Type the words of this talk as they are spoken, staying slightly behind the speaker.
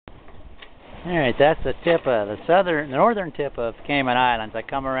Alright, that's the tip of the northern tip of Cayman Islands. I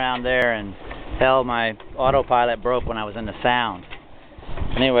come around there and hell, my autopilot broke when I was in the Sound.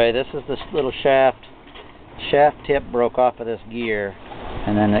 Anyway, this is this little shaft tip broke off of this gear,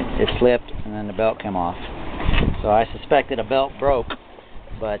 and then it slipped, and then the belt came off. So I suspected a belt broke,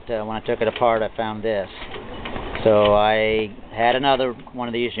 but when I took it apart, I found this. So I had another one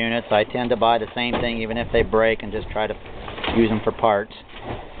of these units. I tend to buy the same thing even if they break and just try to use them for parts.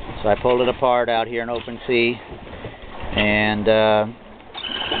 So I pulled it apart out here in open sea, and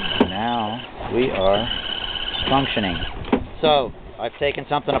now we are functioning. So I've taken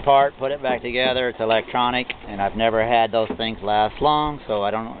something apart, put it back together. It's electronic, and I've never had those things last long, so I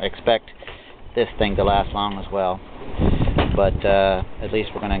don't expect this thing to last long as well. But at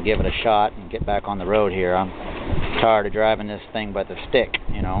least we're going to give it a shot and get back on the road here. I'm tired of driving this thing by the stick,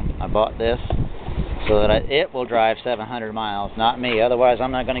 you know. I bought this so that it will drive 700 miles, not me. Otherwise,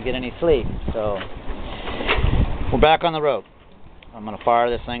 I'm not going to get any sleep. So we're back on the road. I'm going to fire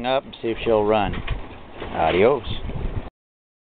this thing up and see if she'll run. Adios.